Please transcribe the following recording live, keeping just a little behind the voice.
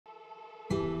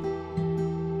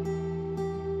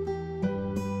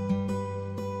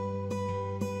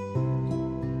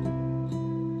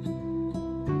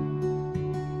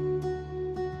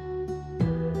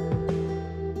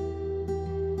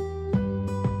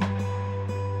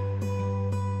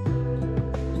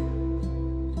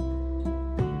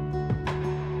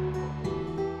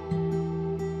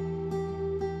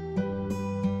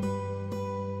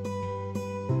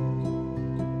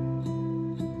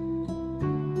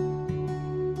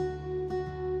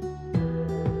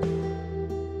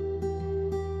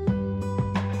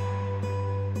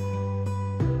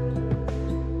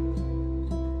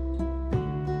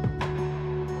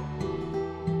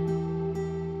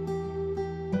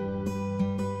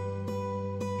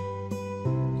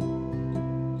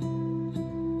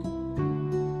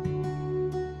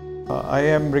I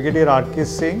am Brigadier R.K.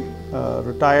 Singh,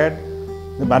 retired,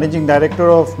 the Managing Director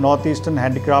of Northeastern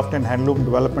Handicraft and Handloom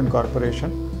Development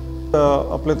Corporation.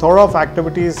 A plethora of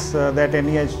activities that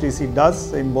NEHDC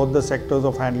does in both the sectors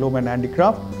of handloom and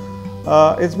handicraft.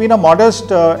 It's been a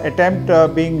modest attempt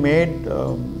being made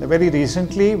very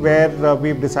recently, where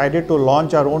we've decided to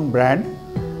launch our own brand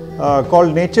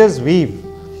called Nature's Weave.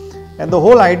 And the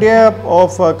whole idea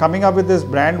of coming up with this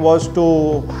brand was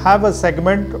to have a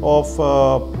segment of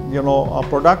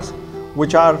products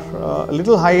which are a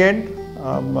little high-end,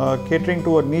 catering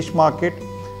to a niche market,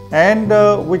 and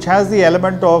which has the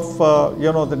element of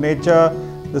the nature,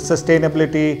 the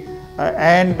sustainability,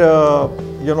 and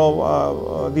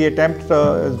the attempt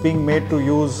is being made to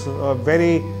use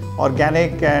very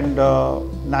organic and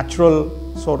natural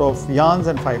sort of yarns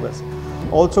and fibers.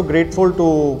 Also grateful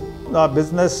to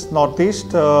Business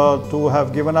Northeast to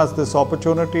have given us this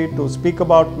opportunity to speak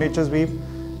about Nature's Weave,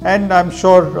 and I'm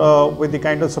sure with the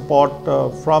kind of support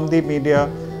from the media,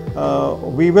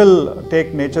 we will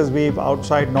take Nature's Weave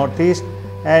outside Northeast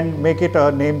and make it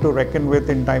a name to reckon with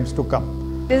in times to come.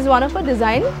 This is one of a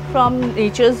design from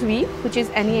Nature's Weave, which is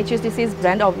NEHDC's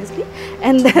brand obviously,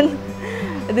 and then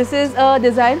this is a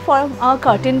design from our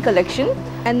curtain collection,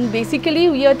 and basically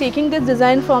we are taking this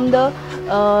design from the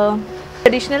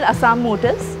traditional Assam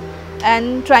motifs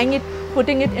and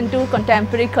putting it into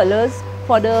contemporary colors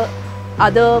for the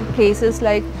other places,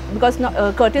 like because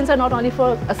curtains are not only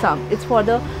for Assam, it's for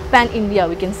the pan-India,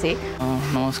 we can say.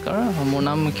 Namaskar, my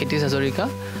name is Keti Sajorika.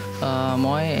 I am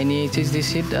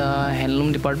NEHDC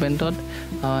handloom department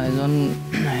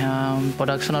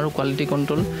production and quality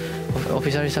control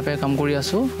officer hisabe kaam kori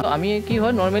asu. Ami ki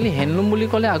hoy normally handloom buli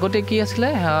kole agote ki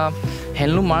asile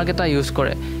handloom mark eta use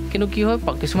kore. কিন্তু কি হয়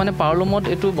কিছুমানে পাৱৰলুমত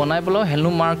এটো বনাই পেলাও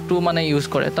handloom মাৰ্কটো মানে use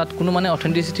কৰে, তাত কোনো মানে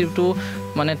অথেন্টিচিটিটো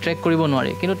মানে ট্ৰেক কৰিব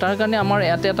নোৱাৰি। কিন্তু তাৰ কাৰণে আমাৰ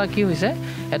ইয়াতে এটা কি হৈছে,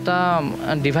 এটা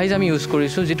ডিভাইস আমি ইউজ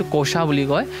কৰিছো যেটো কোষা বুলি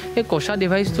কয়। এই কোষা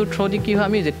ডিভাইসটো থ্ৰু দি কি হয়,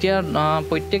 আমি যেতিয়া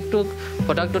প্ৰত্যেকটো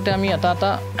প্ৰডাক্টতে আমি এটা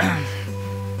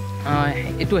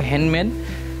এটো হ্যান্ডমেড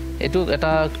এটো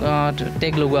এটা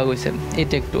টেগ লগোৱা গৈছে। এই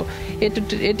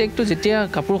টেগটো যেতিয়া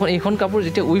কাপোৰখন এইখন কাপোৰ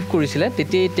যেতিয়া উইভ কৰিছিলে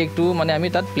তেতিয়া এই টেগটো মানে আমি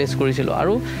তাত প্লেস কৰিছিলো,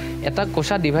 আৰু এটা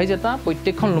কোষা ডিভাইস এটা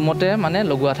প্ৰত্যেকখন লুমতে মানে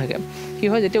লগোৱা থাকে। কি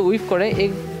হয় যেতিয়া উইভ কৰে এই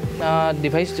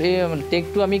ডিভাইস এই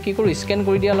টেগটো আমি কি কৰো, স্ক্যান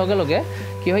কৰি দিয়া লগে লগে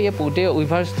কি হয় এই পুটে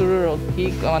উইভাৰ্সটোৰ কি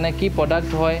মানে কি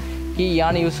প্ৰডাক্ট হয়, কি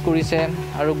ইয়ান ইউজ কৰিছে,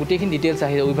 আৰু গোটেইখিনি ডিটেইলছ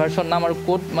আহি উইভাৰ্সৰ নাম আৰু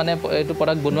কোড মানে এইটো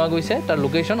প্ৰডাক্ট বনোৱা গৈছে তাৰ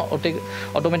লোকেশন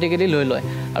অটোমেটিক্যালি লৈ লয়।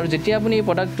 আৰু যেতিয়া আপুনি এই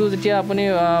প্ৰডাক্টটো যেতিয়া আপুনি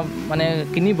মানে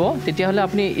কিনিব তেতিয়া হলে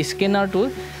আপুনি স্ক্যানাৰটো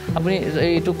আপুনি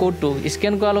এইটো কোডটো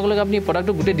স্ক্যান কৰাৰ লগে লগে আপুনি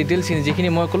প্ৰডাক্টটো গোটেই ডিটেইলছ যিখিনি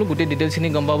মই কলো গোটেই ডিটেইলছখিনি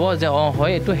গম পাব যে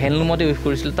হয় এইটো হ্যান্ডলুমতে ইউজ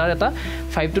কৰিছিল। তাৰ এটা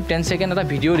 5 to 10 সেকেন্ড এটা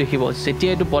ভিডিও দেখিব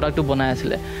যেতিয়া এইটো প্ৰডাক্টটো বনাই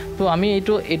আছিল। তো আমি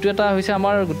এইটো এটা হৈছে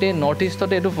আমাৰ গোটেই নৰ্থ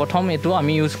ইষ্টতে এইটো প্ৰথম এইটো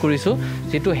আমি ইউজ কৰিছো,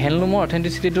 যেটো হ্যান্ডলুমৰ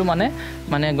অথেন্টিচিটিটো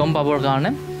মানে গম পাবৰ কাৰণে।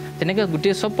 তেনেকৈ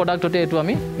গোটেই সব প্ৰডাক্টতে এইটো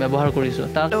আমি ব্যৱহাৰ কৰিছো।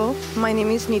 Hello, my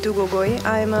name is Neetu Gogoi.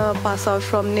 I am a pass out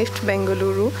from NIFT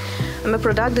Bengaluru. I'm a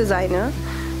product designer,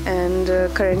 and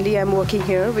currently I'm working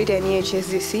here with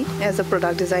NEHDC as a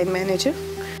product design manager.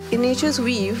 In Nature's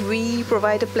Weave, we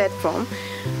provide a platform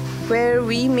where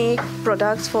we make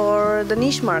products for the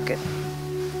niche market,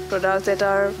 products that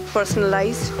are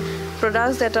personalized,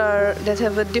 products that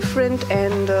have a different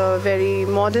and very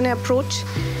modern approach.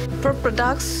 For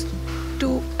products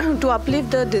to uplift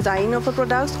the design of a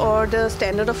product or the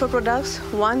standard of a product,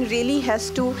 one really has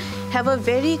to have a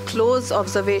very close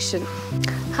observation.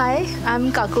 Hi, I'm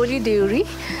Kakoli Deuri,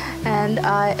 and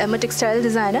I am a textile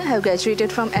designer. I have graduated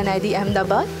from NID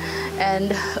Ahmedabad, and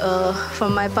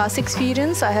from my past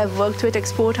experience I have worked with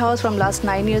Export House from last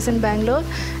 9 years in Bangalore,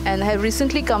 and I have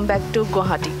recently come back to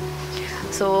Guwahati.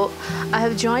 So I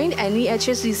have joined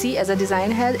NEHDC as a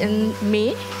design head in May,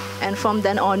 and from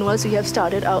then onwards we have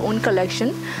started our own collection.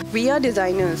 We are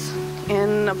designers,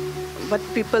 and but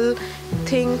people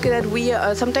think that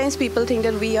sometimes people think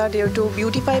that we are there to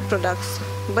beautify products,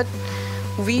 but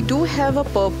we do have a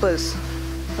purpose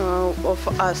of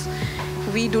us.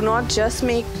 We do not just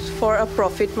make for a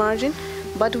profit margin,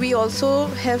 but we also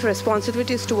have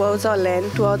responsibilities towards our land,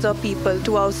 towards our people,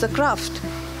 towards the craft,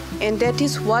 and that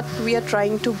is what we are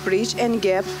trying to bridge and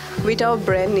gap with our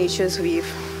brand Nature's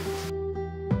Weave.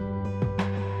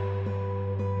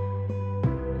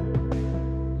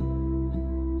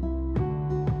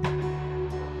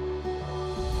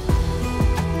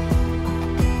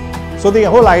 So the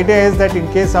whole idea is that in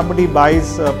case somebody buys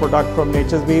a product from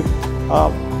Nature's Weave,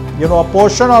 a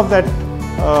portion of that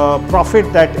profit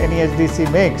that NEHDC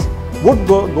makes would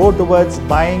go towards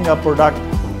buying a product,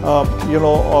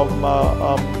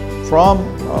 from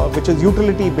which is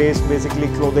utility based, basically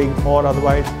clothing or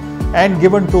otherwise, and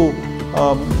given to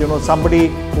somebody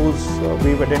who's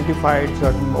we've identified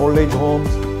certain old age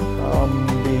homes,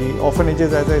 the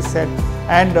orphanages, as I said,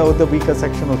 and the weaker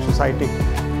section of society.